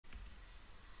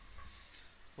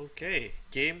Okay,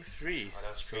 game 3. Oh,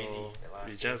 that was crazy, So the last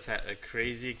we game. just had a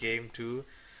crazy game 2.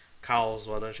 Cows,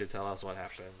 why don't you tell us what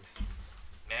happened?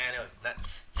 Man, it was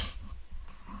nuts.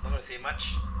 I'm not gonna say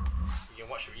much. You can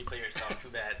watch the replay yourself. Too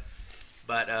bad.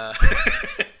 But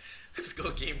let's go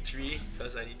game 3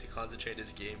 because I need to concentrate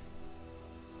this game.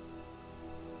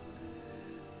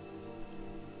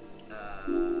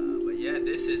 But yeah,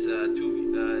 this is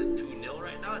 2-0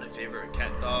 right now in favor of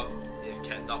Catdog. If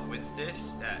Catdog wins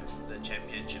this, that's the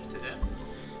championships to them.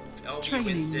 If LV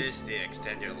wins this, they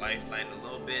extend their lifeline a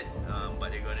little bit, but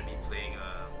they're going to be playing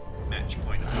a match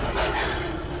point.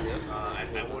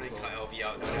 I wouldn't cut LV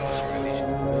out. I was really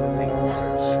something.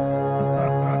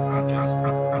 Just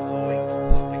blowing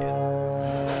up again.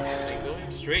 They're going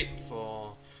straight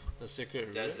for the secret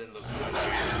room. Doesn't look good for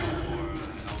LV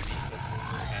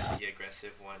because has the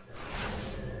aggressive one.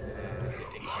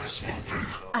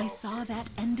 I saw that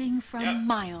ending from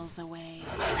miles away.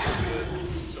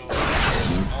 So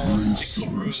all 6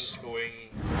 runes going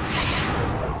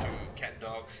to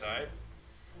Catdog's side.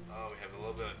 We have a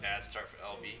little bit of a bad start for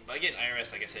LV. But again,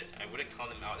 IRS, like I said, I wouldn't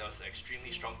count them out. That was an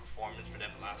extremely strong performance for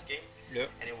them last game. Yep.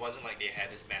 And it wasn't like they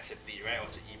had this massive lead, right? It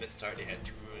was an even start. They had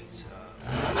 2 runes.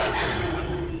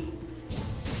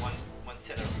 One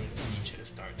set of runes each at the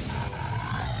start. So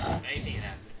anything can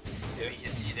happen. We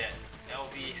can see that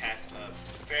LV has a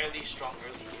fairly strong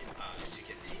early game. As you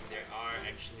can see, there are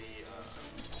actually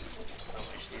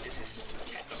this is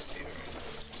Catdog's favorite, right?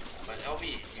 But LV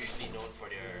usually known for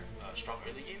their strong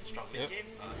early game, strong mid game.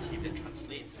 See if that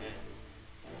translates, and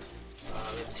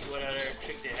let's see what other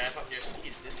trick they have up their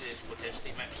sleeves. This is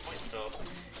potentially match point, so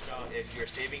if you're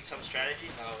saving some strategy,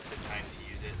 now is the time to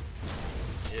use it.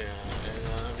 Yeah, and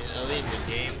I mean early in the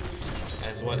game,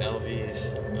 as what LV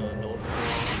is known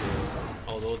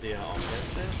for, although they are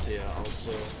offensive, they are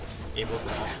also able to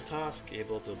multitask,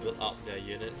 able to build up their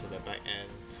units at the back end.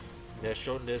 They've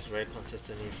shown this very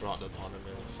consistently throughout the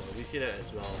tournament, so we see that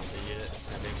as well, the units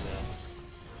having the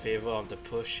favor of the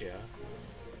push here.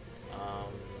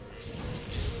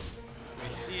 We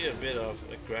see a bit of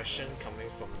aggression coming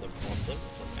from the bottom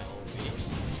from LV.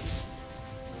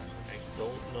 I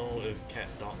don't know if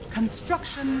Catdog is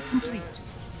Construction complete.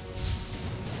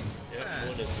 Yep, Yeah,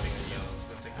 Moon is it's coming big deal. down. It's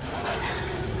gonna take a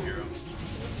hero.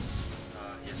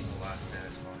 He has the last stand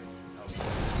as well.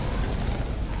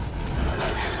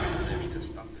 That means to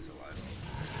stop this alive.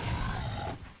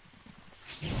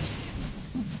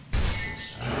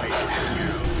 Straight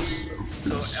heroes.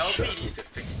 So LV needs to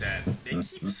fix that. They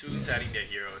keep suiciding their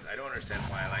heroes. I don't understand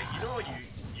why. Like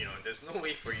you know, there's no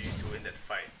way for you to win that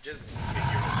fight. Just move your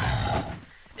hero back.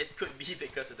 It could be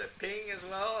because of the ping as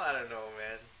well. I don't know,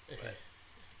 man.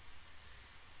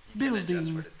 But you can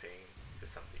adjust for the ping to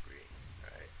some degree.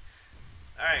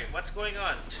 Alright, what's going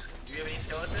on? Do you have any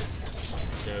skeletons?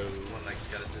 No. One like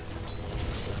skeletons.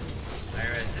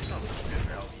 Alright, it's not looking good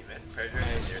for LV, man. Pressure on I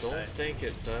their don't side. think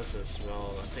it does as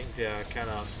well. I think they are kind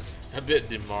of a bit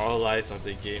demoralized of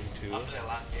the game too. After that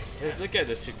last game, Let's look at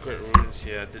the secret runes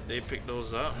here. Did they pick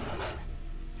those up?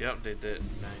 Yep, they did.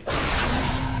 Nice.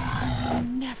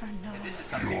 Never know. And this is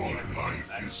something I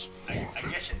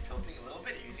guess in tilting a little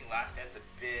bit, using last stands a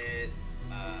bit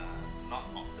not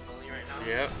optimally right now.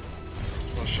 Yep.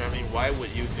 Well, Shami, why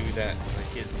would you do that?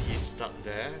 Like he's stuck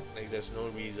there. Like there's no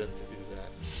reason to do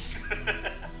that.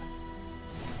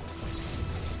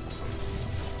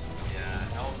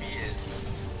 Yeah, LV is.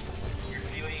 You're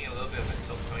feeling a little bit of a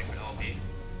tilt coming from LV.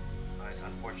 It's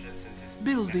unfortunate since it's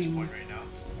match point right now.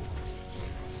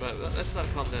 But let's not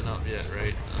count that up yet,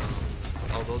 right?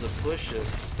 Although the push is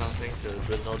starting to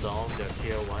dwindle down their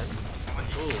tier 1.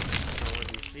 Ooh, someone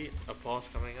do you see a pause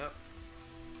coming up?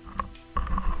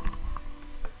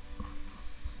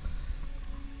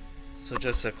 So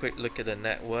just a quick look at the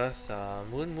net worth.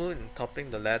 Moon topping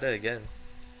the ladder again.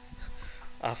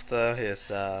 After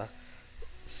his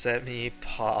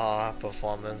semi-par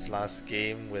performance last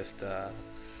game with the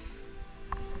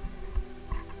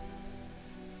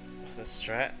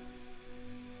strat.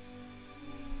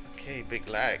 Okay, big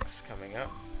lags coming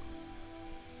up.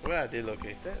 Where are they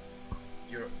located?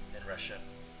 Europe and Russia.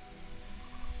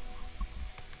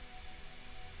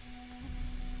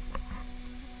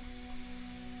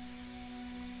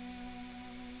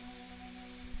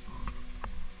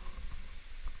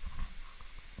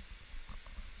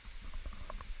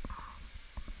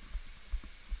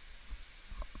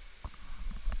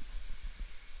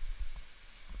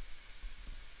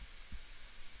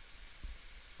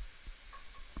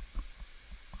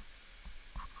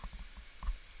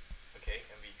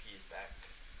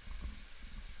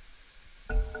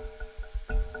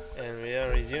 And we are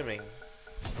resuming.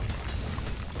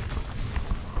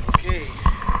 Okay.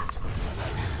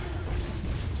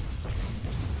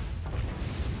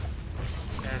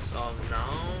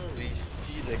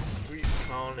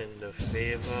 in the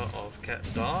favor of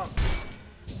Catdog.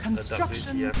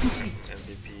 Construction WTF complete.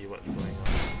 MVP, what's going on?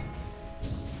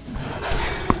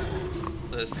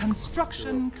 Let's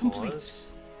Construction do a complete. pause.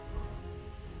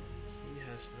 He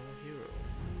has no hero.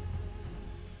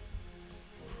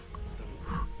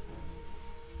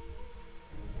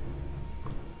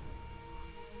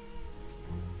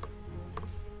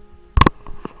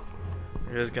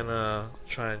 We're just gonna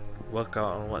try and work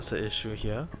out on what's the issue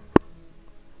here.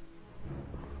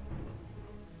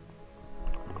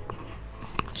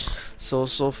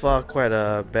 So far quite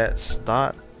a bad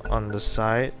start on the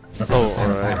side. Oh,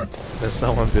 alright. There's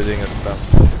someone building a stump.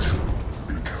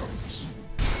 Becomes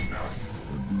none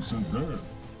and this and that.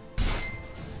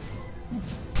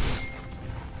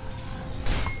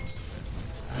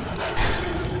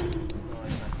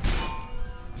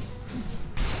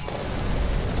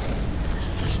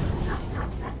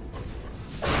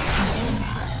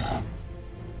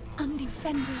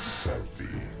 Undefended.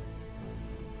 Selfie.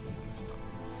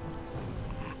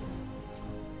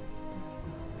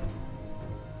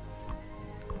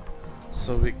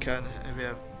 So we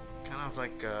have kind of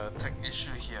like a tech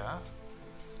issue here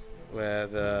where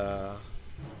the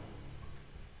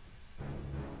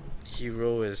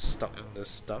hero is stuck in the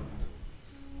stump.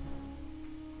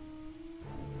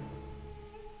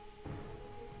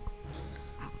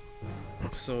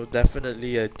 So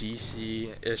definitely a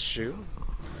DC issue.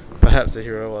 Perhaps the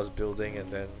hero was building and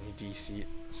then he DC'd,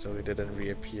 so it didn't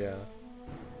reappear.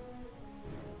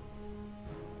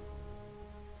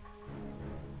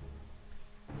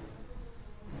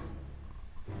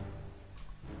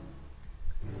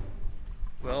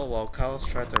 Well, while Carl's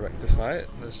trying to rectify it,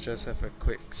 let's just have a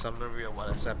quick summary of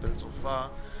what has happened so far.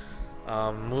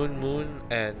 Moon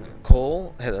and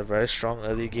Cole had a very strong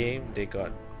early game. They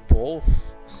got both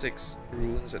 6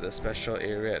 runes at the special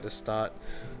area at the start.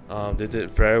 They did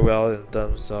very well in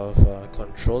terms of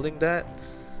controlling that.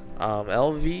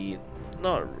 LV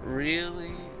not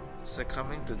really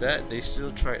succumbing to that. They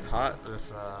still tried hard with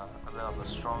a bit of a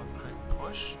strong crit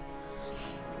push.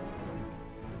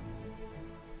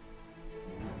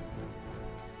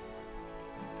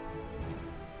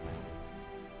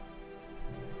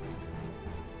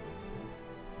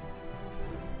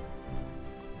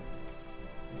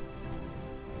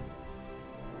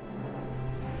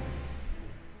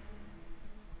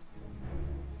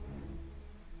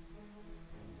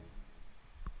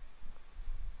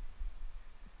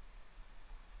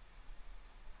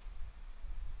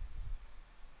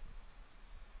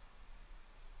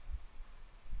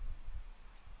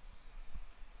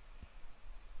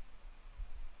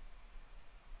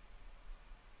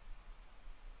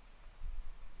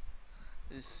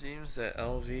 It seems that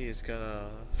LV is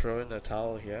gonna throw in the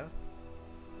towel here.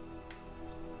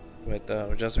 But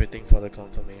we're just waiting for the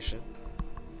confirmation.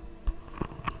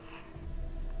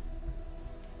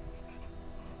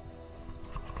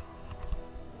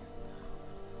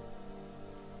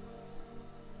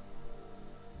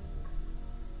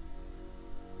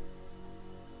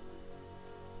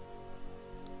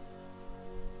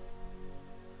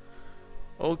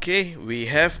 Okay, we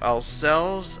have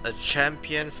ourselves a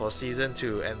champion for Season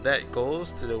 2, and that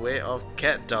goes to the way of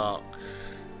Catdog.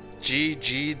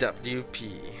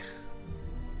 GGWP.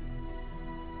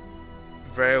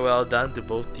 Very well done to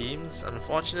both teams.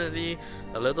 Unfortunately,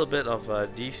 a little bit of a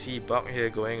DC bug here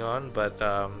going on, but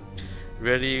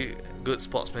really good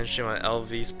sportsmanship on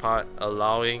LV's part,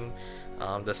 allowing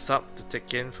the sub to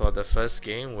tick in for the first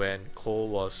game when Cole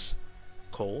was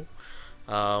Cole.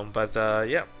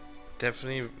 Yeah.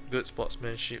 Definitely good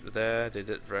sportsmanship there. They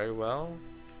did very well.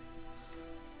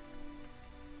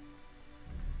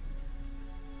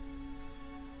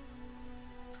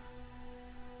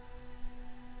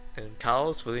 And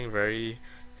Carl's feeling very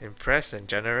impressed and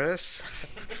generous,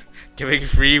 giving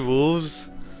free wolves.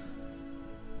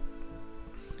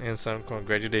 And some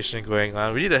congratulation going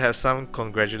on. We need to have some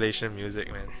congratulation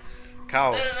music, man.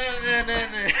 Carl's. That's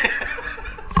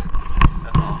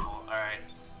awful. Alright.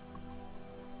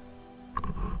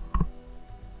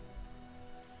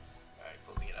 Alright,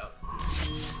 closing it out.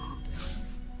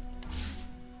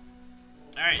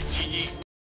 Alright, GG.